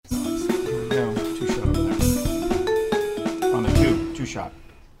shot.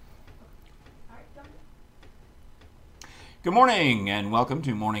 Good morning and welcome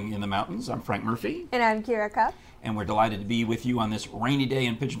to Morning in the Mountains. I'm Frank Murphy. And I'm Kira Cup. And we're delighted to be with you on this rainy day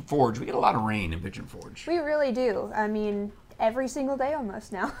in Pigeon Forge. We get a lot of rain in Pigeon Forge. We really do. I mean, every single day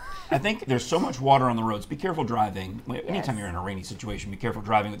almost now. I think there's so much water on the roads. Be careful driving. Anytime you're in a rainy situation, be careful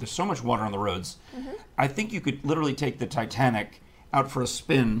driving. But there's so much water on the roads. I think you could literally take the Titanic out for a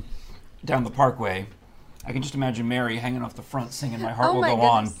spin down the parkway. I can just imagine Mary hanging off the front singing My Heart Will Go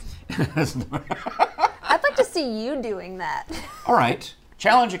On. I'd like to see you doing that. All right.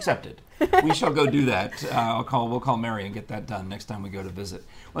 Challenge accepted. We shall go do that. We'll call Mary and get that done next time we go to visit.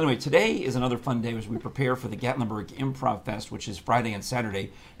 Well, anyway, today is another fun day as we prepare for the Gatlinburg Improv Fest, which is Friday and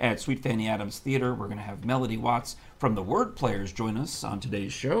Saturday at Sweet Fanny Adams Theater. We're going to have Melody Watts from the Word Players join us on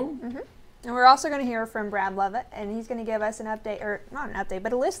today's show. And we're also going to hear from Brad Lovett, and he's going to give us an update, or not an update,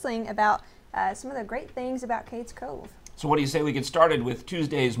 but a listing about some of the great things about Cades Cove. So what do you say we get started with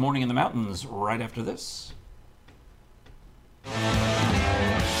Tuesday's Morning in the Mountains right after this?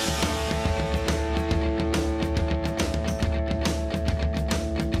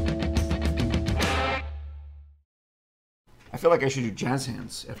 I feel like I should do jazz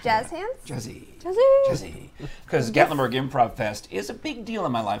hands. Jazz hands? Jazzy. Jazzy. Jazzy. Because Gatlinburg Improv Fest is a big deal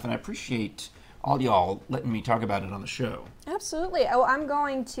in my life, and I appreciate all y'all letting me talk about it on the show. Absolutely. Oh, I'm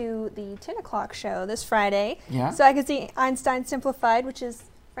going to the 10 o'clock show this Friday. Yeah? So I can see Einstein Simplified, which is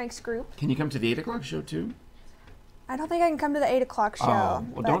Frank's group. Can you come to the 8 o'clock show, too? I don't think I can come to the 8 o'clock show. Oh,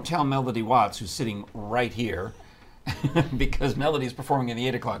 well, don't tell Melody Watts, who's sitting right here, because Melody's performing in the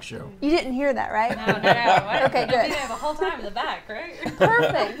 8 o'clock show. You didn't hear that, right? No. Okay, good. I'll be there the whole time in the back, right?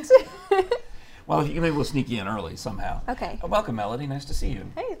 Perfect. Well, maybe we'll sneak you in early somehow. Okay. Welcome, Melody. Nice to see you.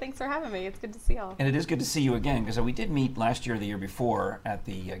 Hey, thanks for having me. It's good to see y'all. And it is good to see you again, because we did meet last year or the year before at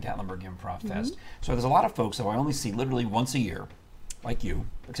the Gatlinburg Improv Fest. So there's a lot of folks that I only see literally once a year, like you,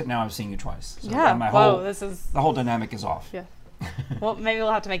 except now I'm seeing you twice. So Yeah. the whole dynamic is off. Yeah. Well, maybe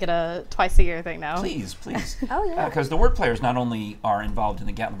we'll have to make it a twice-a-year thing now. Please. Oh, yeah. Because the Word Players not only are involved in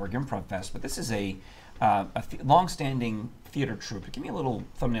the Gatlinburg Improv Fest, but this is a long-standing theater troupe. Give me a little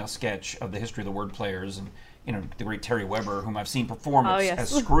thumbnail sketch of the history of the Word Players and, the great Terry Weber, whom I've seen perform as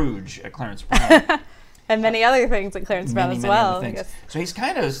Scrooge at Clarence Brown. And many other things at Clarence Brown as well. So he's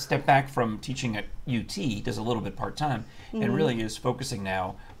kind of stepped back from teaching at UT, does a little bit part-time, and really is focusing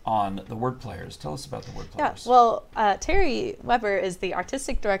now on the Word Players. Tell us about the Word Players. Yeah, well, Terry Weber is the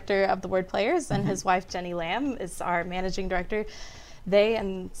artistic director of the Word Players, and his wife, Jenny Lamb, is our managing director. They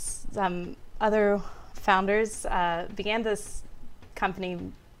and some other founders began this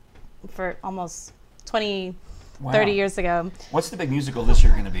company for almost 30 years ago. What's the big musical this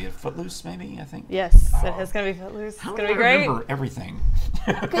year going to be? Footloose, maybe, I think? Yes, it is going to be Footloose. It's going to be great. I remember everything.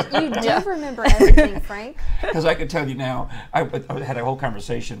 You do remember everything, Frank. Because I could tell you now, I had a whole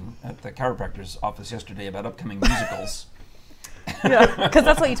conversation at the chiropractor's office yesterday about upcoming musicals. Yeah, because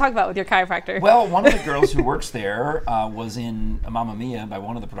that's what you talk about with your chiropractor. Well, one of the girls who works there was in Mamma Mia, by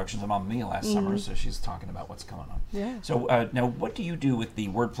one of the productions of Mamma Mia last summer, so she's talking about what's going on. Yeah. So now, what do you do with the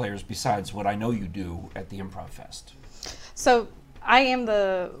Word Players besides what I know you do at the Improv Fest? So I am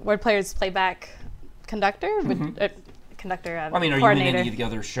the Word Players playback conductor, are coordinator. you in any of the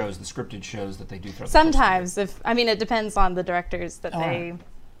other shows, the scripted shows that they do throughout Sometimes, it depends on the directors that they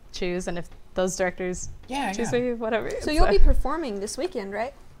choose, and if those directors choose me, whatever. So you'll be performing this weekend,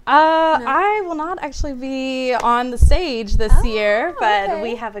 right? I will not actually be on the stage this year, but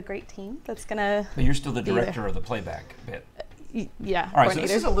we have a great team that's gonna. But you're still the director of the playback bit. Yeah. All right, so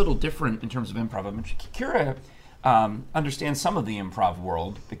this is a little different in terms of improv. I mean, Kira understands some of the improv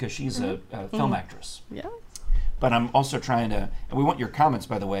world because she's a film actress. Yeah. But I'm also trying to, and we want your comments,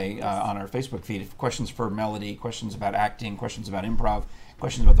 by the way, on our Facebook feed. Questions for Melody, questions about acting, questions about improv,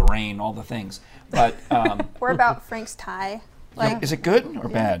 questions about the rain, all the things. But or about Frank's tie. Is it good or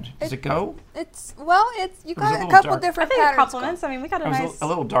bad? Does it go? You got a couple different patterns. Compliments. I mean, we got a nice. It was a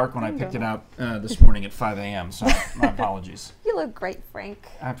little dark when I picked it out this morning at 5 a.m. So my apologies. You look great, Frank.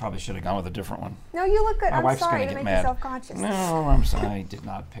 I probably should have gone with a different one. No, you look good. My wife's sorry gonna to get make mad. you self-conscious. No, I'm sorry. I did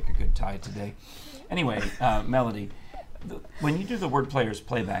not pick a good tie today. Anyway, Melody, when you do the Word Players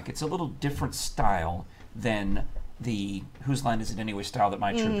playback, it's a little different style than the Whose Line Is It Anyway style that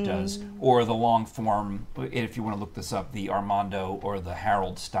my troupe does, or the long form, if you want to look this up, the Armando or the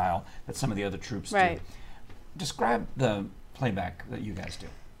Harold style that some of the other troupes do. Describe the playback that you guys do.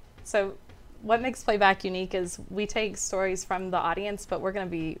 So what makes playback unique is we take stories from the audience, but we're going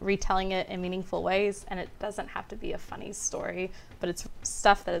to be retelling it in meaningful ways, and it doesn't have to be a funny story, but it's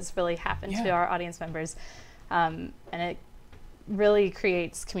stuff that has really happened to our audience members. And it really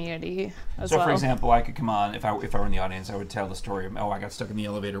creates community as So, well. for example, I could come on, if I were in the audience, I would tell the story of, I got stuck in the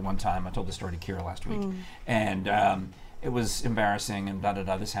elevator one time. I told the story to Kira last week. And it was embarrassing and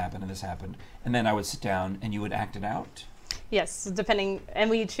da-da-da, this happened and this happened. And then I would sit down and you would act it out? Yes, depending, and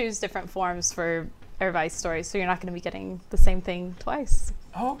we choose different forms for everybody's story, so you're not going to be getting the same thing twice.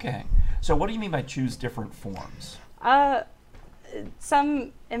 Oh, okay. So what do you mean by choose different forms?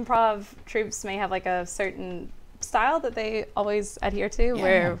 Some improv troupes may have like a certain style that they always adhere to,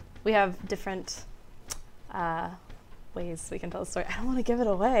 where we have different ways we can tell the story. I don't want to give it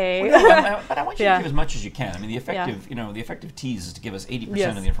away. Well, no, but I want you to Yeah. give as much as you can. I mean, the effective, the effective tease is to give us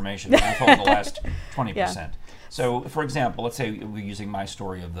 80% of the information. And I told the last 20%. So, for example, let's say we're using my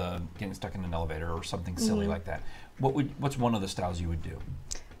story of the getting stuck in an elevator or something silly like that. What's one of the styles you would do?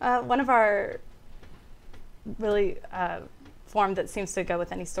 One of our really form that seems to go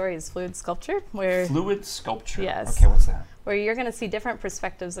with any story is fluid sculpture, where Fluid sculpture. Yes. Okay, what's that? where you're going to see different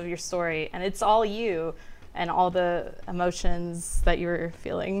perspectives of your story, and it's all you and all the emotions that you're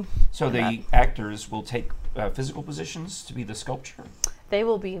feeling. So in the that. actors will take physical positions to be the sculpture? They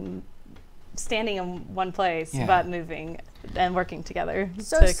will be standing in one place, but moving and working together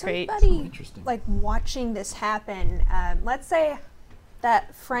So to create. somebody Interesting. like watching this happen, let's say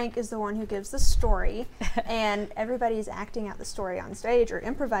that Frank is the one who gives the story and everybody's acting out the story on stage or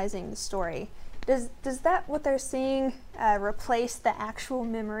improvising the story. Does that what they're seeing replace the actual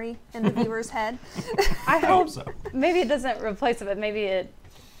memory in the viewer's head? I hope so. maybe it doesn't replace it, but maybe it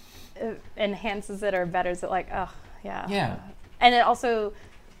enhances it or betters it. Like, oh, yeah. Yeah. And it also,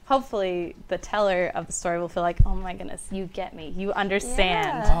 hopefully, the teller of the story will feel like, oh my goodness, you get me, you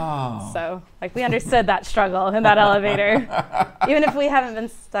understand. Yeah. Oh. So, like, we understood that struggle in that elevator, even if we haven't been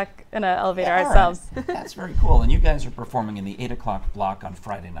stuck in an elevator All ourselves. right. That's very cool. And you guys are performing in the 8 o'clock block on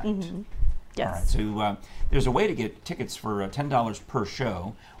Friday night. Yes. All right. So there's a way to get tickets for $10 per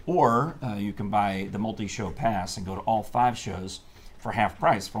show, or you can buy the multi-show pass and go to all 5 shows for half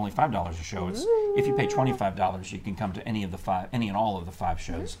price for only $5 a show. It's, if you pay $25, you can come to any and all of the 5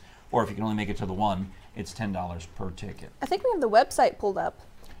 shows. Or if you can only make it to the one, it's $10 per ticket. I think we have the website pulled up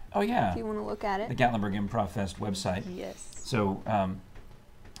Oh yeah, if you want to look at the it. Gatlinburg Improv Fest website. Yes. So,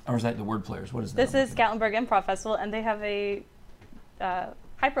 or is that the Word Players? What is that? This is Gatlinburg Improv Festival, and they have a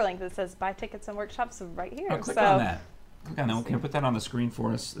hyperlink that says buy tickets and workshops right here. Oh, click so on that. Click on that. Can you put that on the screen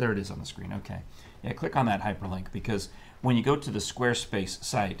for us? There it is on the screen. Okay. Yeah, click on that hyperlink, because when you go to the Squarespace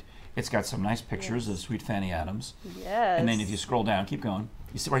site, it's got some nice pictures of Sweet Fanny Adams. Yes. And then if you scroll down, keep going,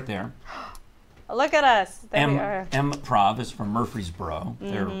 you see right there. Look at us. There we are. Improv is from Murfreesboro.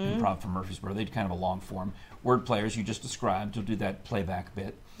 They're improv from Murfreesboro. They do kind of a long form. Word Players, you just described, will do that playback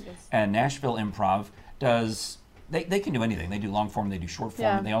bit. Yes. And Nashville Improv does, they can do anything. They do long form, they do short form,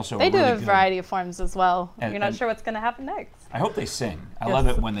 Yeah. and they also They are do really a good. variety of forms as well. And- You're not and- sure what's going to happen next. I hope they sing. I Yes. love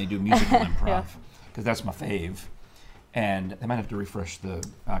it when they do musical improv, Yeah. because that's my fave. And they might have to refresh the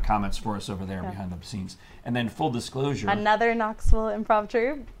comments for us over there behind the scenes. And then full disclosure. Another Knoxville improv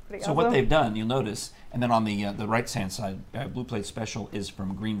troupe. Pretty So what awesome. they've done, you'll notice, and then on the right-hand side, Blue Plate Special is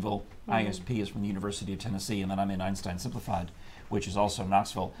from Greenville, ISP is from the University of Tennessee, and then I'm in Einstein Simplified, which is also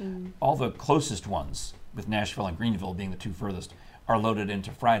Knoxville. All the closest ones, with Nashville and Greenville being the 2 furthest, are loaded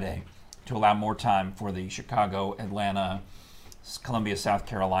into Friday to allow more time for the Chicago, Atlanta, Columbia, South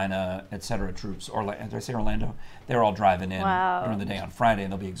Carolina, etc. troops. Did I say Orlando? They're all driving in Wow. during the day on Friday,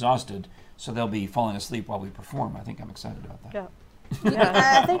 and they'll be exhausted, so they'll be falling asleep while we perform. I think I'm excited about that. Yeah.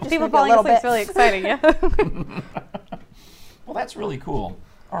 I think just People maybe a falling little asleep is bit. really exciting. Yeah. Well, that's really cool.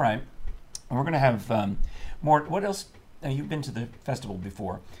 All right. And we're going to have more. What else? Now, you've been to the festival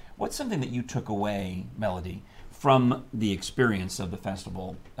before. What's something that you took away, Melody, from the experience of the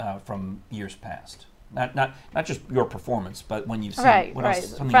festival from years past? Not just your performance, but when you've seen Right, what right.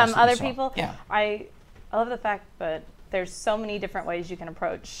 else, something From else that you other saw. people? Yeah. I love the fact that there's so many different ways you can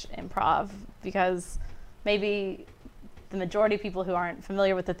approach improv, because maybe the majority of people who aren't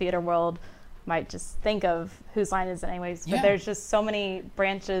familiar with the theater world might just think of Whose Line Is It Anyways, but Yeah. there's just so many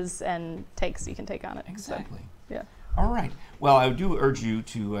branches and takes you can take on it. So, Exactly. yeah. All right. Well, I do urge you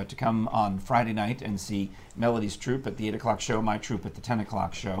to come on Friday night and see Melody's troupe at the 8 o'clock show, my troupe at the 10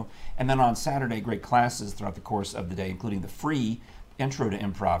 o'clock show. And then on Saturday, great classes throughout the course of the day, including the free Intro to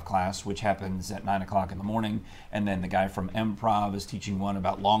Improv class, which happens at 9 o'clock in the morning. And then the guy from Improv is teaching one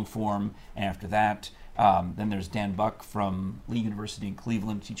about long form. And after that, then there's Dan Buck from Lee University in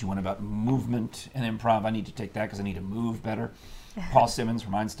Cleveland teaching one about movement and improv. I need to take that because I need to move better. Paul Simmons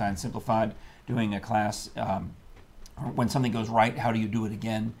from Einstein Simplified doing a class Or when something goes right, how do you do it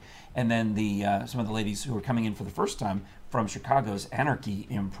again? And then some of the ladies who are coming in for the first time from Chicago's Anarchy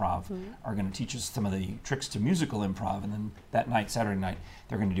Improv are going to teach us some of the tricks to musical improv. And then that night, Saturday night,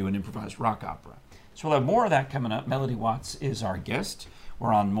 they're going to do an improvised rock opera. So we'll have more of that coming up. Melody Watts is our guest.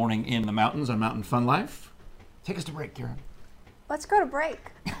 We're on Morning in the Mountains on Mountain Fun Life. Take us to break, Kira. Let's go to break.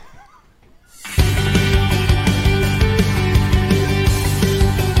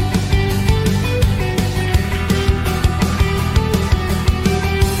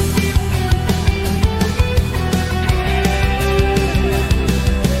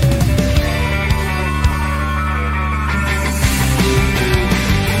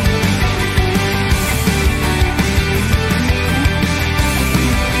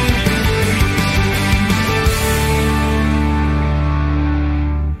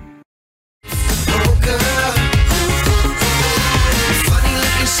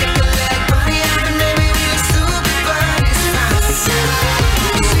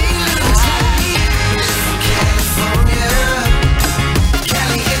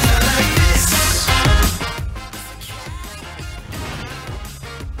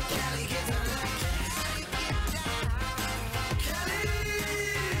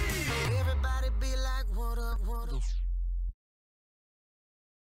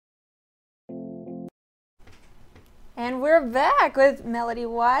 And we're back with Melody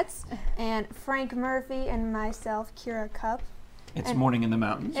Watts and Frank Murphy and myself, Kira Cup. It's Morning in the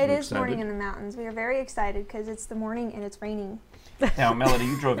Mountains. It is Morning in the Mountains. We are very excited because it's the morning and it's raining. Now, Melody,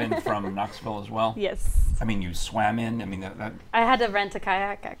 you drove in from Knoxville as well? Yes. I mean, you swam in. I mean, that I had to rent a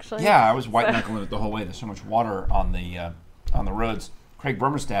kayak, actually. Yeah, I was white-knuckling it the whole way. There's so much water on the roads. Craig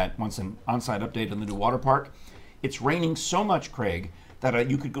Burmerstadt wants an on-site update on the new water park. It's raining so much, Craig, that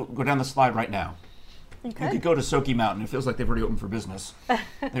you could go down the slide right now. You could go to Soki Mountain. It feels like they've already opened for business.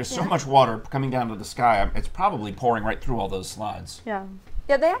 There's so much water coming down to the sky. It's probably pouring right through all those slides. Yeah.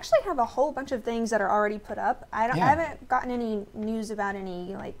 Yeah, they actually have a whole bunch of things that are already put up. I haven't gotten any news about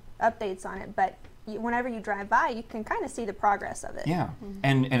any updates on it, but whenever you drive by, you can kind of see the progress of it. Yeah,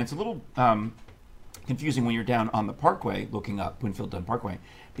 and it's a little confusing when you're down on the Parkway looking up Winfield Dunn Parkway,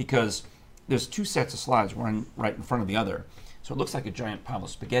 because there's two sets of slides, one right in front of the other. So it looks like a giant pile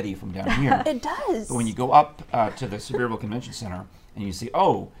of spaghetti from down here. It does. But when you go up to the Sevierville Convention Center and you see,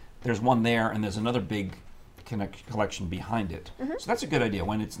 oh, there's one there and there's another big collection behind it. So that's a good idea.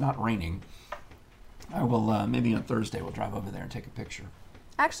 When it's not raining, I will, maybe on Thursday, we'll drive over there and take a picture.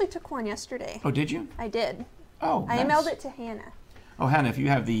 I actually took one yesterday. Oh, did you? I did. Oh, I nice. emailed it to Hannah. Oh, Hannah, if you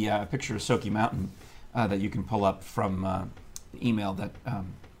have the picture of Soki Mountain that you can pull up from the email that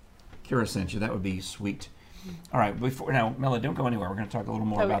Kira sent you, that would be sweet. All right, now, Mela, don't go anywhere. We're going to talk a little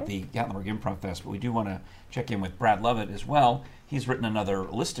more about the Gatlinburg Improv Fest, but we do want to check in with Brad Lovett as well. He's written another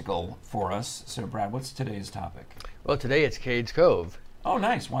listicle for us. So, Brad, what's today's topic? Well, today it's Cades Cove. Oh,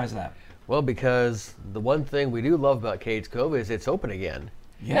 nice. Why is that? Well, because the one thing we do love about Cades Cove is it's open again.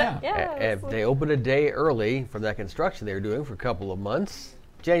 Yeah. They opened a day early from that construction they were doing for a couple of months.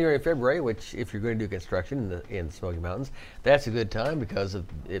 January and February, which if you're going to do construction in the Smoky Mountains, that's a good time because of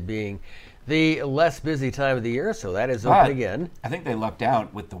it being the less busy time of the year, so that is open again. I think they lucked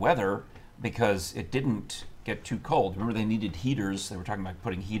out with the weather because it didn't get too cold. Remember, they needed heaters. They were talking about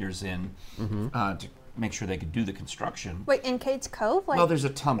putting heaters in to make sure they could do the construction. Wait, in Cades Cove? Well, there's a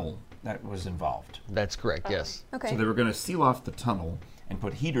tunnel that was involved. That's correct, yes. Okay. So they were going to seal off the tunnel and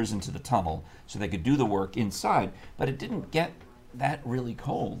put heaters into the tunnel so they could do the work inside, but it didn't get that really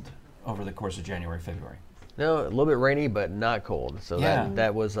cold over the course of January, February. No, a little bit rainy, but not cold. So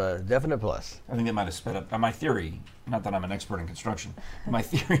that was a definite plus. I think they might have sped up. My theory, not that I'm an expert in construction, my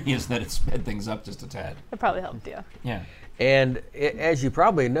theory is that it sped things up just a tad. It probably helped, yeah. Yeah. And as you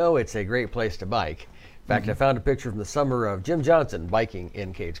probably know, it's a great place to bike. In fact, I found a picture from the summer of Jim Johnson biking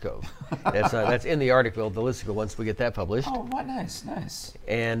in Cades Cove. That's in the article, the listicle, once we get that published. Oh, what nice.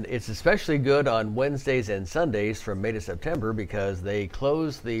 And it's especially good on Wednesdays and Sundays from May to September because they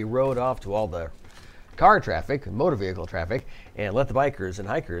close the road off to all the car traffic, motor vehicle traffic, and let the bikers and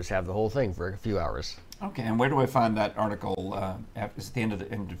hikers have the whole thing for a few hours. Okay, and where do I find that article? It's at the end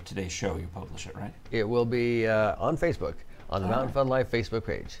of today's show. You publish it, right? It will be on Facebook, on the Mountain Fun Life Facebook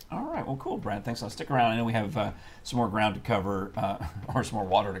page. All right, well, cool, Brad. Thanks. I'll stick around. I know we have some more ground to cover, or some more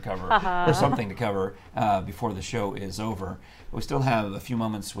water to cover, or something to cover before the show is over. But we still have a few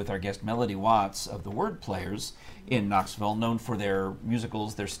moments with our guest, Melody Watts of the Word Players in Knoxville, known for their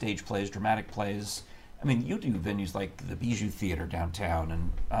musicals, their stage plays, dramatic plays. I mean, you do venues like the Bijou Theater downtown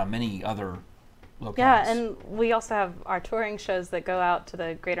and many other locales. Yeah, and we also have our touring shows that go out to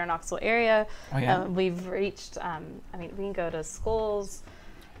the greater Knoxville area. Oh, yeah? We've reached, we can go to schools,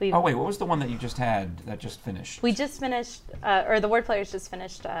 We Oh wait, what was the one that you just had that just finished? we just finished, or the Word Players just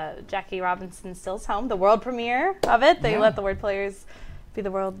finished Jackie Robinson Stills Home, the world premiere of it. They Yeah. let the Word Players be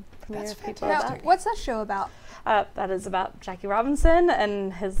the world premiere That's of people. Now, fantastic. what's that show about? That is about Jackie Robinson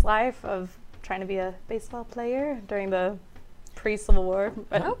and his life of trying to be a baseball player during the pre-Civil War.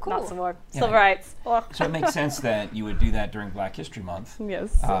 Oh, cool. Not Civil War. Yeah. Civil rights. Oh. So it makes sense that you would do that during Black History Month.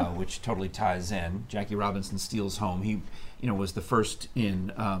 Yes. Which totally ties in. Jackie Robinson Steals Home. He, was the first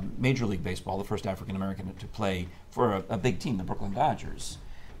in Major League Baseball, the first African American to play for a big team, the Brooklyn Dodgers.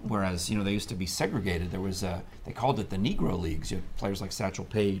 Whereas, they used to be segregated. There was they called it the Negro Leagues. You had players like Satchel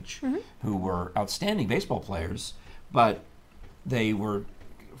Paige, who were outstanding baseball players, but they were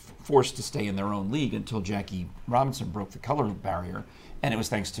forced to stay in their own league until Jackie Robinson broke the color barrier. And it was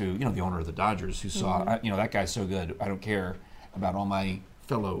thanks to, the owner of the Dodgers who saw, that guy's so good, I don't care about all my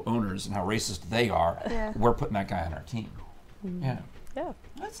fellow owners and how racist they are. Yeah. We're putting that guy on our team. Yeah. yeah.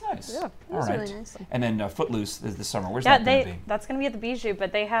 That's nice. Yeah. All That's right. really nice. And then Footloose is this summer. Where's Yeah, that going to be? that's going to be at the Bijou,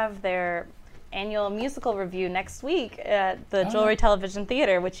 but they have their annual musical review next week at the Jewelry Television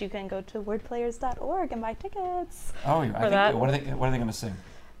Theater, which you can go to wordplayers.org and buy tickets. Oh, I for that. think, what are they going to sing?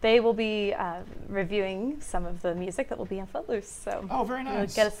 They will be reviewing some of the music that will be in Footloose, so Oh, very you'll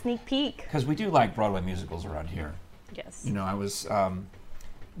nice. get a sneak peek. Because we do like Broadway musicals around here. Yes. I was,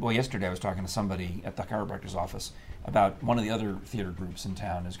 yesterday I was talking to somebody at the chiropractor's office about one of the other theater groups in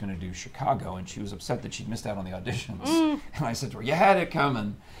town is going to do Chicago, and she was upset that she'd missed out on the auditions. And I said to her, "You had it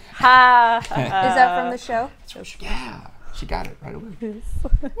coming." Ha! Is that from the show? Yeah, she got it right away. Yay.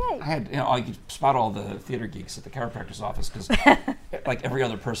 I had, I could spot all the theater geeks at the chiropractor's office because, like, every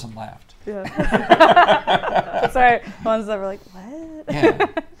other person laughed. Sorry, ones that were like, what? Yeah,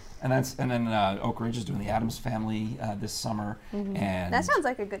 and then Oak Ridge is doing the Addams Family this summer, and That sounds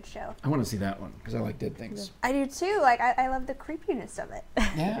like a good show. I want to see that one because I like dead things. I do too. Like I love the creepiness of it.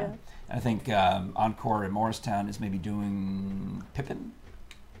 Yeah. I think Encore in Morristown is maybe doing Pippin.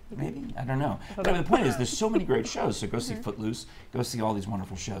 Maybe, I don't know. But the point is, there's so many great shows. So go see Footloose, go see all these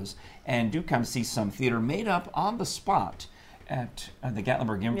wonderful shows, and do come see some theater made up on the spot at the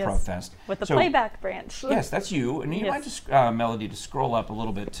Gatlinburg Improv Yes. Fest. With the So- playback branch. Yes, that's you. And you Yes. might just, Melody, to scroll up a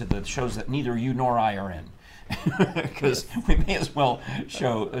little bit to the shows that neither you nor I are in, because we may as well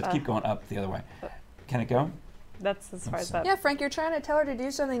show. Let's keep going up the other way. Can it go? That's as far as that. Yeah, Frank, you're trying to tell her to do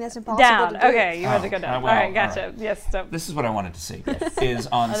something that's impossible Down. to do. Okay, you had to Oh, go down. well, all right, all gotcha. right. Yes, so This is what I wanted to see. Is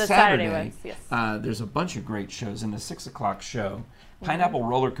on Oh, the Saturday. Saturday ones, yes. There's a bunch of great shows in the 6 o'clock show. Pineapple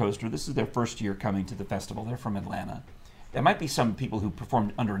Roller Coaster. This is their first year coming to the festival. They're from Atlanta. There might be some people who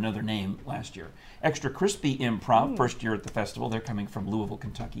performed under another name last year. Extra Crispy Improv, first year at the festival. They're coming from Louisville,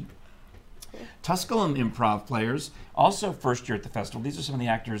 Kentucky. Tusculum Improv Players, also first year at the festival. These are some of the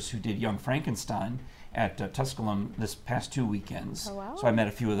actors who did Young Frankenstein at Tusculum this past 2 weekends. Oh, wow. So I met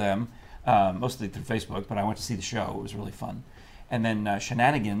a few of them, mostly through Facebook, but I went to see the show. It was really fun. And then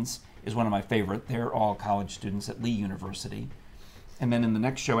Shenanigans is one of my favorite. They're all college students at Lee University. And then in the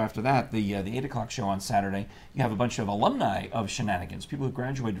next show after that, the 8 o'clock show on Saturday, you have a bunch of alumni of Shenanigans, people who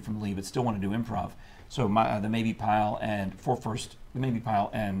graduated from Lee but still want to do improv. So the Maybe Pile and the Maybe Pile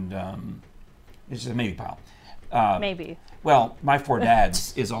and it's just a Maybe Pile. maybe. Well, My Four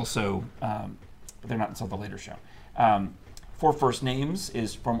Dads is also, they're not until the later show. Four First Names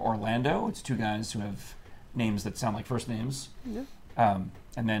is from Orlando. It's two guys who have names that sound like first names. And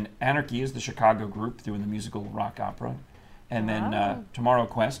then Anarchy is the Chicago group doing the musical rock opera. And then Tomorrow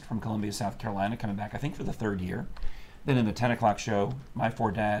Quest from Columbia, South Carolina, coming back, I think, for the third year. Then in the 10 o'clock show, My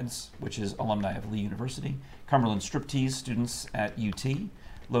Four Dads, which is alumni of Lee University. Cumberland Striptease, students at UT.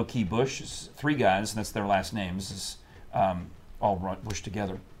 Low Key Bush is three guys, and that's their last names, is all pushed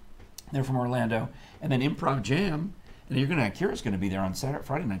together. They're from Orlando. And then Improv Jam, and Kira's going to be there on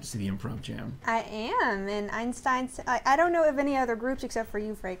Friday night to see the Improv Jam. I am, and Einstein's. I don't know of any other groups except for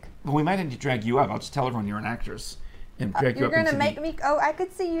you, Frank. Well, we might have to drag you up. I'll just tell everyone you're an actress and drag you You're up gonna into make the... me. Oh, I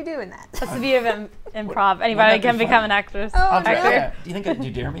could see you doing that. That's the beauty of improv. wouldn't Anybody that be can become fun? an actress. Oh, I'll drag really? yeah. Do you think do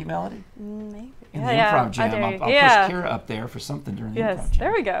you dare me, Melody? Maybe. In the Yeah, Improv I Jam, dare I'll you. push Yeah. Kira up there for something during the Yes, Improv Jam.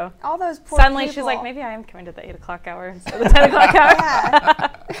 there we go. All those poor Suddenly people. she's like, maybe I am coming to the 8 o'clock hour instead of the 10 o'clock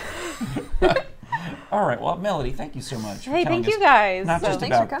hour. Yeah. All right, well, Melody, thank you so much. for Hey, telling thank us you guys. Not So- just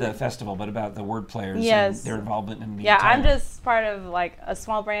Thanks for about the coming. festival, but about the word players Yes. and their involvement in the Yeah, entire... I'm just part of like a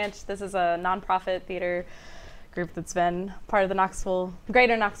small branch. This is a nonprofit theater group that's been part of the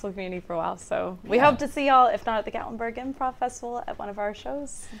greater Knoxville community for a while. So we Yeah. hope to see y'all, if not at the Gatlinburg Improv Festival, at one of our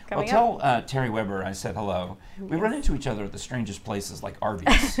shows Well, coming up. tell Terry Weber I said hello. We run into each other at the strangest places, like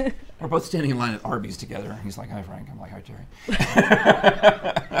Arby's. We're both standing in line at Arby's together. He's like, "Hi, Frank." I'm like, "Hi, Terry."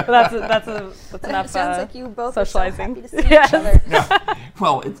 That's It enough sounds like you both are so socializing. happy to see Yes. each other. No.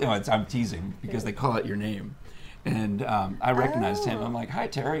 Well, I'm teasing because they call out your name. And I recognized him. I'm like, "Hi,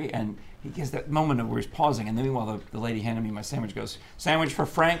 Terry." And he gets that moment of where he's pausing. And then meanwhile, the lady handed me my sandwich goes, "Sandwich for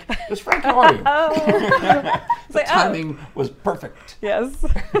Frank." Goes, "Frank, how are you?" It's The like, timing was perfect. Yes.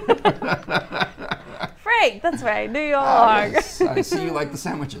 Frank, that's right, New York. Yes, I see you like the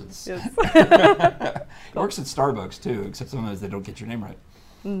sandwiches. Yes. It works at Starbucks too, except sometimes they don't get your name right.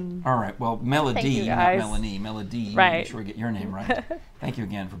 All right. Well, Melody, you, not guys. Melanie. Melody. Right. Make sure we get your name right. Thank you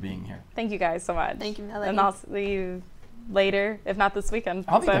again for being here. Thank you guys so much. Thank you, Melody. And I'll see you later, if not this weekend.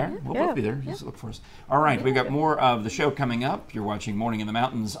 I'll be So, there. We'll both be there. Just look for us. All right. We've got more of the show coming up. You're watching Morning in the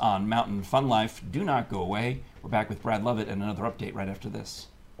Mountains on Mountain Fun Life. Do not go away. We're back with Brad Lovett and another update right after this.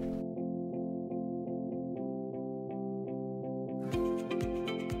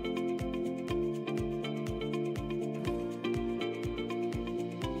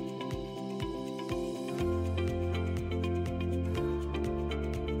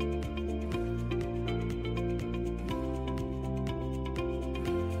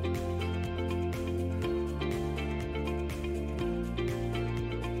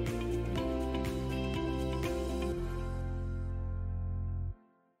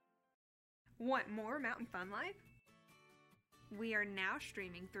 Want more Mountain Fun Life? We are now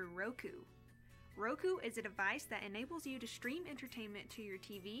streaming through Roku. Roku is a device that enables you to stream entertainment to your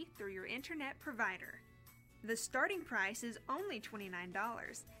TV through your internet provider. The starting price is only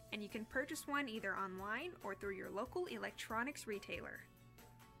 $29, and you can purchase one either online or through your local electronics retailer.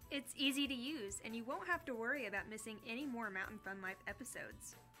 It's easy to use, and you won't have to worry about missing any more Mountain Fun Life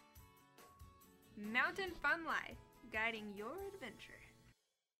episodes. Mountain Fun Life, guiding your adventure.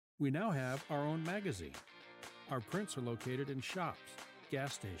 We now have our own magazine. Our prints are located in shops,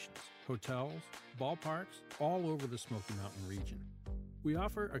 gas stations, hotels, ballparks, all over the Smoky Mountain region. We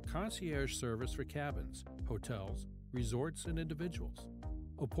offer a concierge service for cabins, hotels, resorts, and individuals.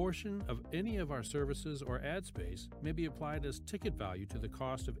 A portion of any of our services or ad space may be applied as ticket value to the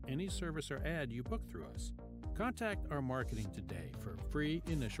cost of any service or ad you book through us. Contact our marketing today for a free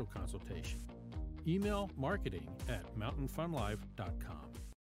initial consultation. Email marketing@mountainfunlife.com.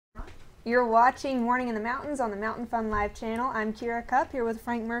 You're watching Morning in the Mountains on the Mountain Fun Live channel. I'm Kira Cupp here with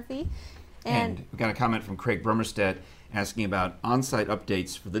Frank Murphy. And we got a comment from Craig Brummerstedt asking about on-site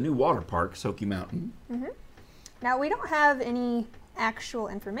updates for the new water park, Soaky Mountain. Now, we don't have any actual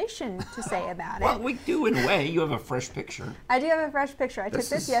information to say about Well, it. we do in a way. You have a fresh picture. I do have a fresh picture. I took This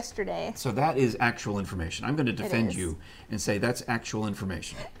this is- yesterday. So that is actual information. I'm going to defend is. you and say that's actual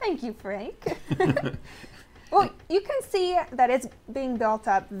information. Thank you, Frank. Well, you can see that it's being built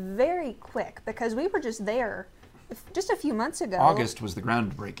up very quick because we were just there just a few months ago. August was the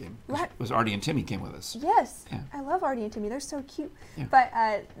groundbreaking. Right. It was Artie and Timmy came with us. Yes, Yeah. I love Artie and Timmy. They're so cute. Yeah. But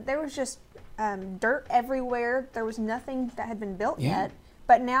there was just dirt everywhere. There was nothing that had been built Yeah. yet.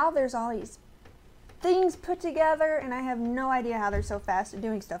 But now there's all these things put together, and I have no idea how they're so fast at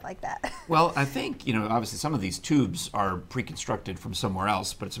doing stuff like that. Well, I think, obviously some of these tubes are pre-constructed from somewhere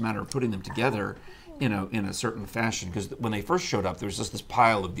else, but it's a matter of putting them together in a certain fashion. Because when they first showed up, there was just this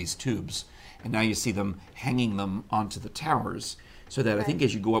pile of these tubes, and now you see them hanging them onto the towers, so that I think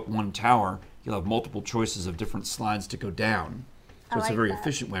as you go up one tower, you'll have multiple choices of different slides to go down. So I it's a like very that.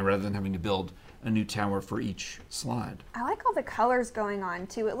 efficient way rather than having to build a new tower for each slide. I like all the colors going on,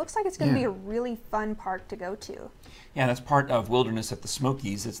 too. It looks like it's going to be Yeah. a really fun park to go to. Yeah, that's part of Wilderness at the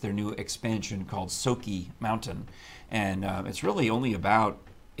Smokies. It's their new expansion called Soaky Mountain. And it's really only about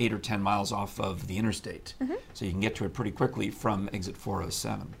 8 or 10 miles off of the interstate. So you can get to it pretty quickly from exit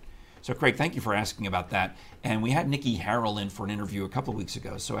 407. So Craig, thank you for asking about that. And we had Nikki Harrell in for an interview a couple of weeks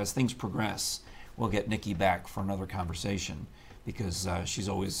ago. So as things progress, we'll get Nikki back for another conversation because she's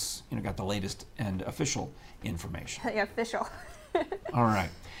always got the latest and official information. Yeah, official. All right.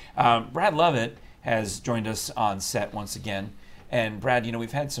 Brad Lovett has joined us on set once again. And Brad,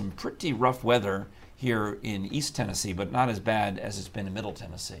 we've had some pretty rough weather here in East Tennessee, but not as bad as it's been in Middle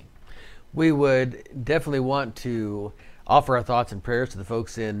Tennessee. We would definitely want to offer our thoughts and prayers to the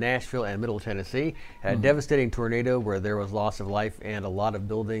folks in Nashville and Middle Tennessee. A devastating tornado where there was loss of life and a lot of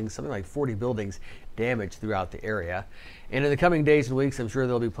buildings, something like 40 buildings damaged throughout the area. And in the coming days and weeks, I'm sure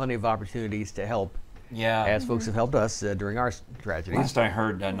there'll be plenty of opportunities to help, Yeah. as folks have helped us during our tragedies. Last I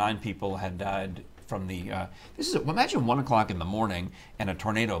heard, 9 people had died from the. Imagine 1 o'clock in the morning and a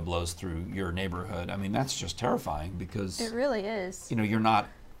tornado blows through your neighborhood. I mean, that's just terrifying because It really is. you're not.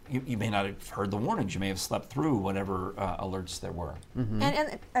 You may not have heard the warnings. You may have slept through whatever alerts there were.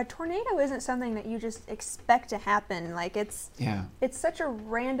 And a tornado isn't something that you just expect to happen. Like it's such a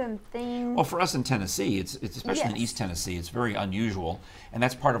random thing. Well, for us in Tennessee, it's especially in Yes. East Tennessee, it's very unusual, and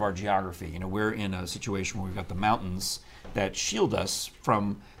that's part of our geography. We're in a situation where we've got the mountains that shield us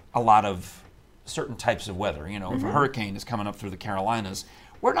from a lot of certain types of weather. If a hurricane is coming up through the Carolinas,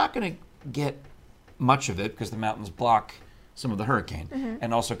 we're not going to get much of it because the mountains block some of the hurricane.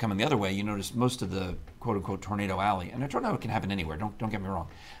 And also coming the other way, you notice most of the quote-unquote tornado alley, and a tornado can happen anywhere, don't get me wrong,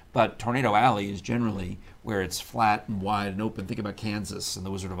 but tornado alley is generally where it's flat and wide and open. Think about Kansas and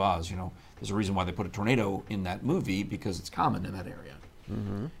the Wizard of Oz. There's a reason why they put a tornado in that movie because it's common in that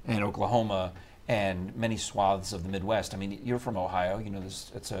area. And Oklahoma and many swaths of the Midwest. I mean, you're from Ohio.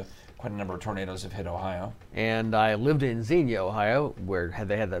 Quite a number of tornadoes have hit Ohio. And I lived in Xenia, Ohio, where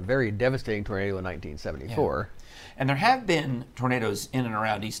they had that very devastating tornado in 1974. And there have been tornadoes in and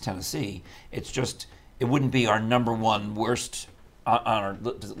around East Tennessee. It's just, it wouldn't be our number one worst on our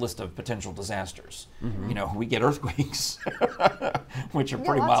list of potential disasters. We get earthquakes, which are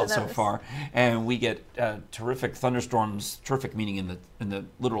pretty lots mild of so those. far, and we get terrific thunderstorms. Terrific meaning in the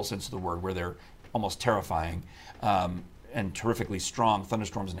literal sense of the word, where they're almost terrifying, and terrifically strong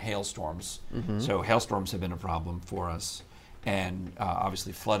thunderstorms and hailstorms. So hailstorms have been a problem for us, and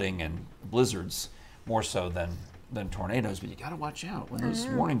obviously flooding and blizzards more so than tornadoes. But you got to watch out when those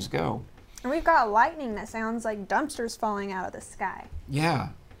warnings go. And we've got lightning that sounds like dumpsters falling out of the sky. Yeah.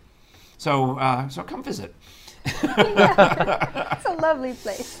 So come visit. It's a lovely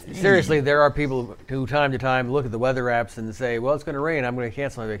place. Seriously, there are people who time to time look at the weather apps and say, well, it's going to rain, I'm going to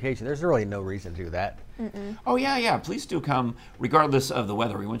cancel my vacation. There's really no reason to do that. Oh, yeah. Please do come, regardless of the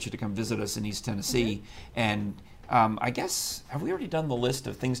weather. We want you to come visit us in East Tennessee. And I guess, have we already done the list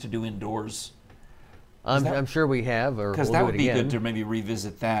of things to do indoors? I'm sure we have, or Because we'll that do would it be again. good to maybe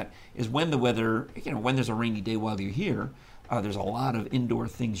revisit that, is when the weather, when there's a rainy day while you're here, there's a lot of indoor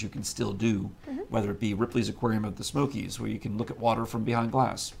things you can still do, whether it be Ripley's Aquarium of the Smokies, where you can look at water from behind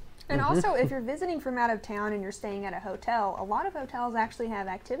glass. And also, if you're visiting from out of town and you're staying at a hotel, a lot of hotels actually have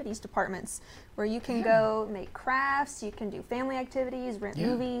activities departments where you can go make crafts, you can do family activities, rent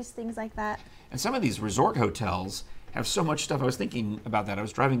movies, things like that. And some of these resort hotels have so much stuff. I was thinking about that. I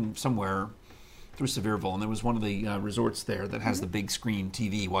was driving somewhere through Sevierville, and there was one of the resorts there that has the big screen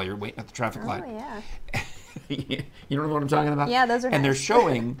TV while you're waiting at the traffic light. Oh, yeah. You know what I'm talking about? Yeah, those are And they're nice.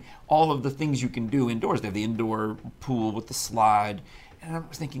 showing all of the things you can do indoors. They have the indoor pool with the slide. And I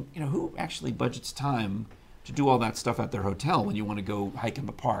was thinking, who actually budgets time to do all that stuff at their hotel when you want to go hike in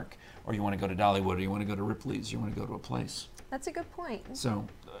the park, or you want to go to Dollywood, or you want to go to Ripley's, you want to go to a place. That's a good point. So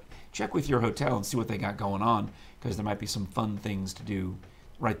check with your hotel and see what they got going on, because there might be some fun things to do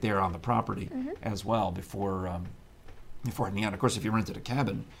right there on the property as well before heading out. Of course, if you rented a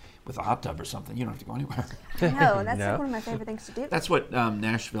cabin with a hot tub or something, you don't have to go anywhere. No, that's No. like one of my favorite things to do. That's what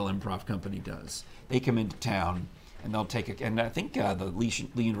Nashville Improv Company does. They come into town and they'll take and I think the Lee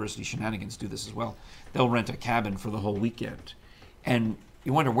University Shenanigans do this as well. They'll rent a cabin for the whole weekend, and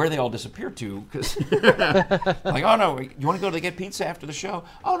you wonder where they all disappear to, because like, oh no, you want to go to get pizza after the show?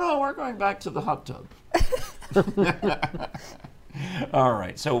 Oh no, we're going back to the hot tub. All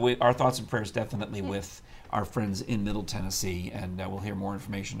right, so our thoughts and prayers definitely with our friends in Middle Tennessee, and we'll hear more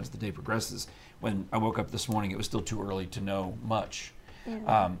information as the day progresses. When I woke up this morning, it was still too early to know much.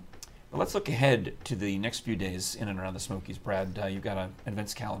 But let's look ahead to the next few days in and around the Smokies. Brad, you've got an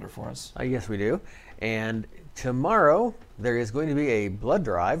events calendar for us. Yes, we do. And tomorrow there is going to be a blood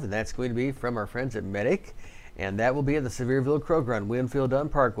drive, and that's going to be from our friends at Medic, and that will be at the Sevierville Kroger on Winfield Dunn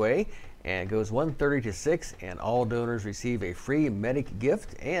Parkway, and it goes 1:30 to 6, and all donors receive a free Medic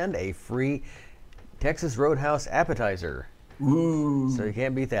gift and a free Texas Roadhouse appetizer. Ooh. So you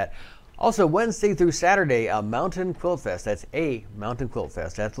can't beat that. Also, Wednesday through Saturday, a Mountain Quilt Fest. That's a Mountain Quilt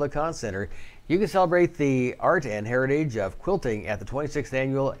Fest at the LeConte Center. You can celebrate the art and heritage of quilting at the 26th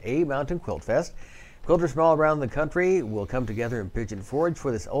annual A Mountain Quilt Fest. Quilters from all around the country will come together in Pigeon Forge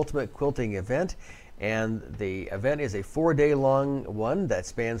for this ultimate quilting event. And the event is a 4-day-long one that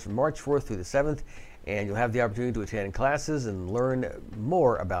spans from March 4th through the 7th. And you'll have the opportunity to attend classes and learn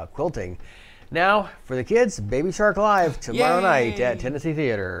more about quilting. Now, for the kids, Baby Shark Live tomorrow night at Tennessee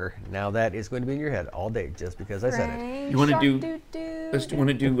Theater. Now that is going to be in your head all day, just because I said it. You wanna Shark do- doo-doo. You want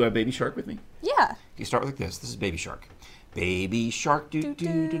to do Baby Shark with me? Yeah. You start like this. This is Baby Shark. Baby shark, do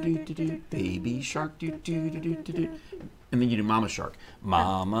do do do do do. Baby shark, do do do do do do. And then you do Mama Shark.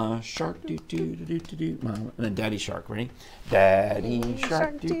 Mama Shark, do do do do do do. Mama, and then Daddy Shark. Ready? Daddy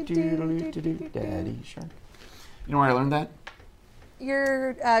Shark, do do do do do. Daddy Shark. You know where I learned that?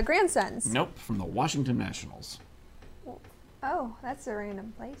 Your grandsons. Nope, from the Washington Nationals. Oh, that's a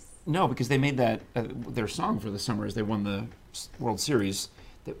random place. No, because they made that their song for the summer as they won the World Series.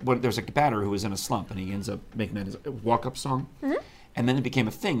 There's a batter who was in a slump, and he ends up making that his walk-up song. And then it became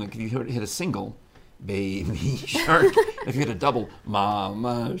a thing. Like if you hit a single, Baby Shark. If you hit a double,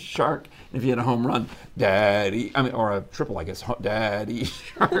 Mama Shark. And if you hit a home run, Daddy. Or a triple, I guess, Daddy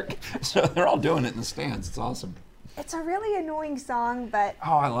Shark. So they're all doing it in the stands. It's awesome. It's a really annoying song, but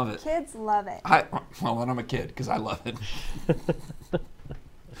Oh, I love it. kids love it. Well, when I'm a kid, because I love it.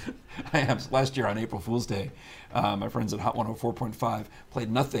 Last year on April Fool's Day, my friends at Hot 104.5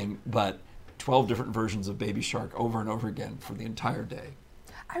 played nothing but 12 different versions of Baby Shark over and over again for the entire day.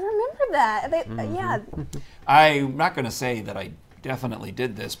 I remember that. Yeah. I'm not going to say that I definitely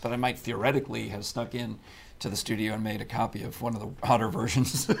did this, but I might theoretically have snuck in to the studio and made a copy of one of the hotter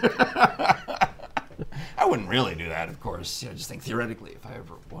versions. I wouldn't really do that, of course. I just think theoretically, if I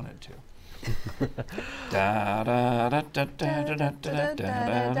ever wanted to.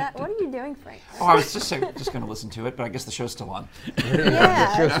 What are you doing, Frank? Oh, I was just going to listen to it, but I guess the show's still on.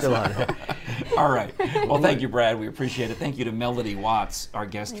 Yeah. Show's still on. All right. Well, thank you, Brad. We appreciate it. Thank you to Melody Watts, our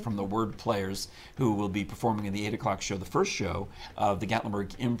guest from the Word Players, who will be performing in the 8 o'clock show, the first show of the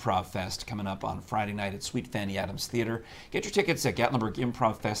Gatlinburg Improv Fest coming up on Friday night at Sweet Fanny Adams Theater. Get your tickets at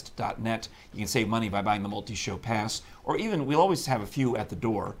gatlinburgimprovfest.net. You can save money by buying the multi-show pass, or even we'll always have a few at the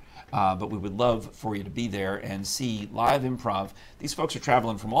door. But we would love for you to be there and see live improv. These folks are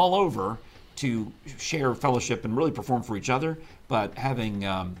traveling from all over to share fellowship and really perform for each other, but having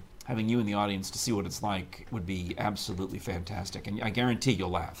you in the audience to see what it's like would be absolutely fantastic. And I guarantee you'll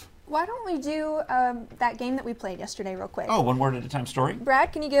laugh. Why don't we do that game that we played yesterday real quick? Oh, one word at a time story?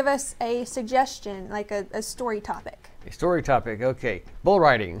 Brad, can you give us a suggestion, like a story topic? A story topic, okay. Bull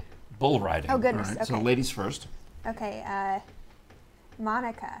riding. Bull riding. Oh, goodness, All right, so okay. ladies first. Okay,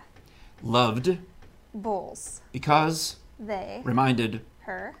 Monica. Loved Bulls. because They. reminded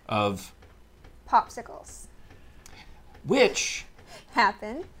Her. of Popsicles. which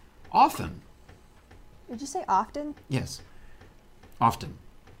Happen. often, Did you say often? yes, often.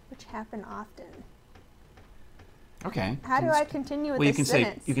 Which happen often. Okay. How do I continue with Well, you this can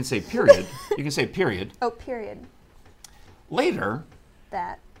sentence? say you can say period. You can say period. Oh, period. Later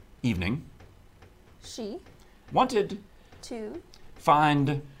That evening, she wanted to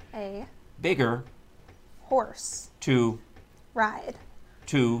find a bigger horse to ride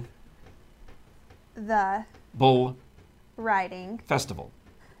the bull riding. festival.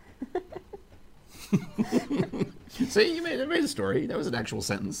 See, you made a story. That was an actual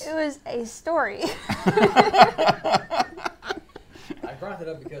sentence. It was a story. I brought that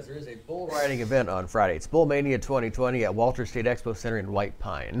up because there is a bull riding event on Friday. It's Bull Mania 2020 at Walter State Expo Center in White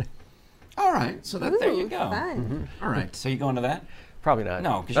Pine. All right, so there you Ooh, go. fun. All right, so you going to that? Probably not.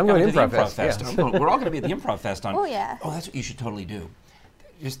 No, because I'm you're going to to the Improv Improv Fest. Yes. We're all going to be at the Improv Fest on. Oh, yeah. Oh, that's what you should totally do.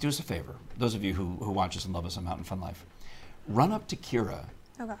 Just do us a favor, those of you who watch us and love us on Mountain Fun Life. Run up to Kira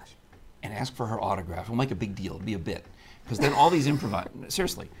Oh gosh. and ask for her autograph. We'll make a big deal. It'll be a bit. Because then all these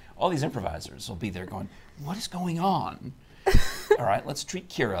all these improvisers will be there going, what is going on? All right, let's treat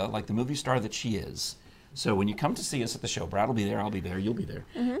Kira like the movie star that she is. So when you come to see us at the show, Brad will be there, I'll be there, you'll be there.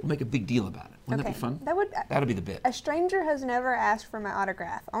 We'll make a big deal about it. Wouldn't that be fun? That'll be the bit. A stranger has never asked for my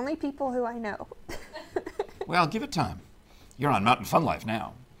autograph. Only people who I know. Well, give it time. You're on Mountain Fun Life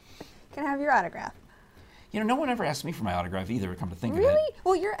now. Can I have your autograph? You know, no one ever asked me for my autograph either, come to think of it. Really?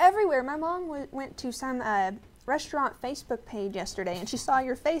 Well, you're everywhere. My mom went to some restaurant Facebook page yesterday, and she saw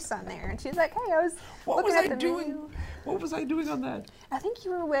your face on there, and she was like, "Hey, I was looking at the menu." What was I doing on that? I think you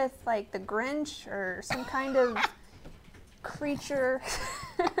were with like the Grinch or some kind of creature.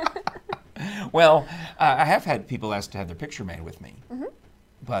 Well, I have had people ask to have their picture made with me,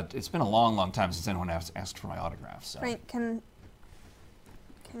 but it's been a long, long time since anyone asked for my autograph. So. Right? Can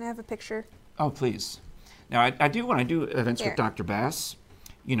I have a picture? Oh, please. Now, I do when I do events Here. with Dr. Bass.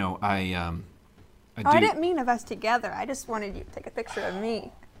 You know, I I didn't mean of us together. I just wanted you to take a picture of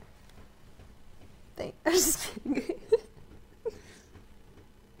me. I'm just kidding.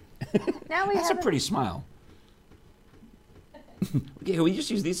 Now we That's have a pretty smile. Okay, we just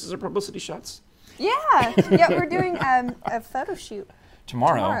use these as our publicity shots. Yeah, we're doing a photo shoot.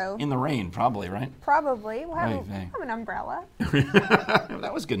 Tomorrow, in the rain, probably, right? Probably. We'll have, Right, right. have an umbrella.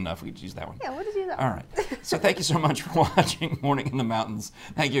 That was good enough. We could use that one. Yeah, we'll just use that All one. right. So thank you so much for watching Morning in the Mountains.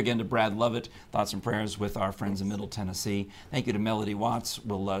 Thank you again to Brad Lovett. Thoughts and prayers with our friends in Middle Tennessee. Thank you to Melody Watts.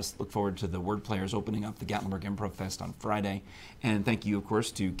 We'll look forward to the Word Players opening up the Gatlinburg Improv Fest on Friday. And thank you, of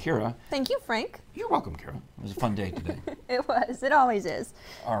course, to Kira. Thank you, Frank. You're welcome, Kira. It was a fun day today. It was. It always is.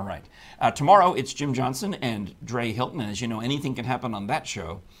 All right. Tomorrow, it's Jim Johnson and Dre Hilton. And as you know, anything can happen on that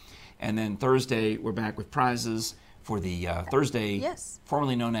show. And then Thursday, we're back with prizes for the Thursday, Yes.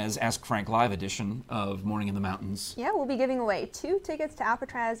 formerly known as Ask Frank Live edition of Morning in the Mountains. Yeah, we'll be giving away 2 tickets to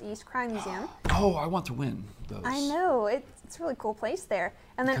Alcatraz East Crime Museum. Oh, I want to win those. I know. It's a really cool place there.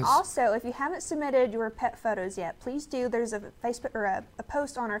 And then Because- also, if you haven't submitted your pet photos yet, please do. There's a Facebook or a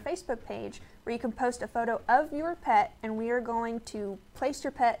post on our Facebook page where you can post a photo of your pet, and we are going to place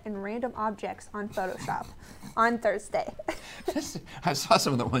your pet in random objects on Photoshop on Thursday. I saw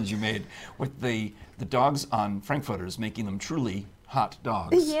some of the ones you made with the dogs on Frankfurters, making them truly hot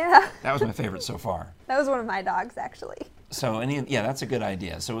dogs. Yeah, That was my favorite so far. that was one of my dogs, actually. So yeah, that's a good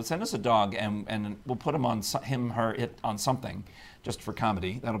idea. So send us a dog, and we'll put him on him, her, it on something, just for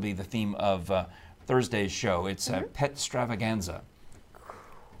comedy. That'll be the theme of Thursday's show. It's Pet Stravaganza.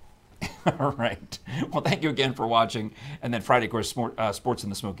 All right. Well, thank you again for watching. And then Friday, of course, Sports in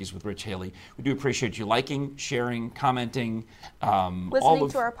the Smokies with Rich Haley. We do appreciate you liking, sharing, commenting. Listening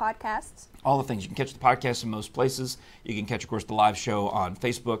to our podcasts. All the things. You can catch the podcast in most places. You can catch, of course, the live show on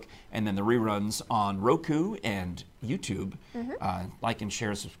Facebook, and then the reruns on Roku and YouTube. Like and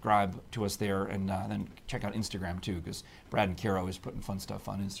share, subscribe to us there, and then check out Instagram, too, because Brad and Kara always putting fun stuff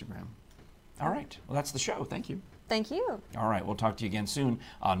on Instagram. All right. Well, that's the show. Thank you. Thank you. All right. We'll talk to you again soon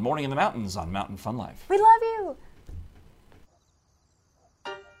on Morning in the Mountains on Mountain Fun Life. We love you.